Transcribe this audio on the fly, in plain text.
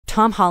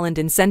Tom Holland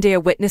and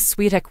Zendaya witnessed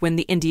Swiatek win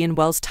the Indian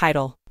Wells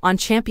title. On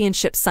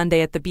Championship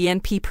Sunday at the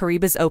BNP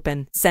Paribas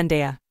Open,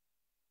 Zendaya,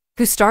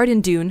 who starred in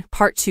Dune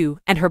Part 2,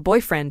 and her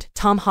boyfriend,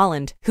 Tom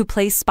Holland, who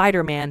plays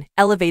Spider-Man,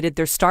 elevated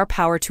their star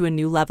power to a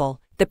new level.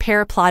 The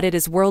pair applauded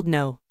as World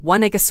No.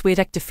 1 Iga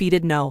Swiatek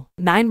defeated No.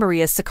 9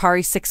 Maria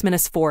Sakkari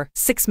 6-4,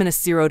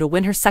 6-0 to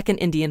win her second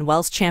Indian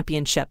Wells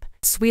championship.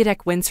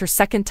 Swiatek wins her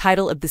second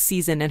title of the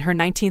season and her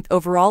 19th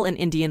overall in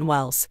Indian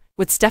Wells.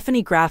 With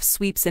Stephanie Graf's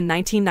sweeps in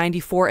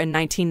 1994 and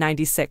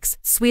 1996,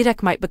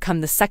 Swiatek might become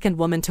the second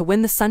woman to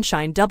win the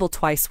Sunshine Double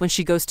twice when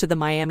she goes to the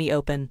Miami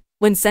Open.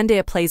 When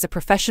Zendaya plays a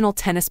professional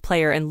tennis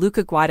player in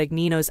Luca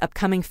Guadagnino's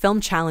upcoming film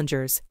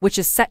Challengers, which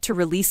is set to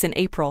release in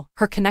April,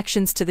 her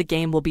connections to the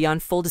game will be on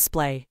full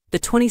display. The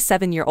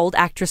 27-year-old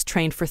actress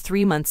trained for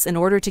 3 months in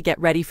order to get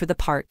ready for the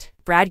part.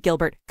 Brad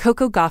Gilbert,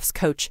 Coco Gauff's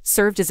coach,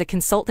 served as a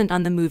consultant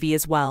on the movie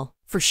as well.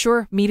 For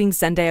sure, meeting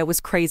Zendaya was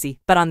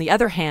crazy, but on the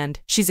other hand,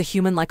 she's a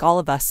human like all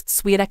of us,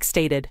 Swiatek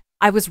stated.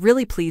 I was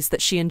really pleased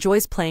that she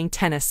enjoys playing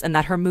tennis and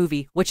that her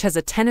movie, which has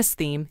a tennis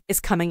theme,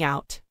 is coming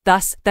out.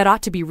 Thus, that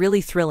ought to be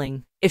really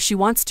thrilling. If she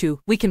wants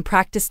to, we can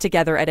practice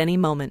together at any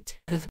moment.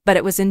 But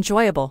it was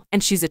enjoyable,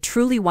 and she's a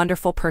truly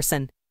wonderful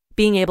person.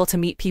 Being able to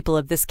meet people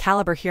of this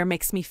caliber here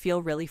makes me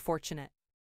feel really fortunate.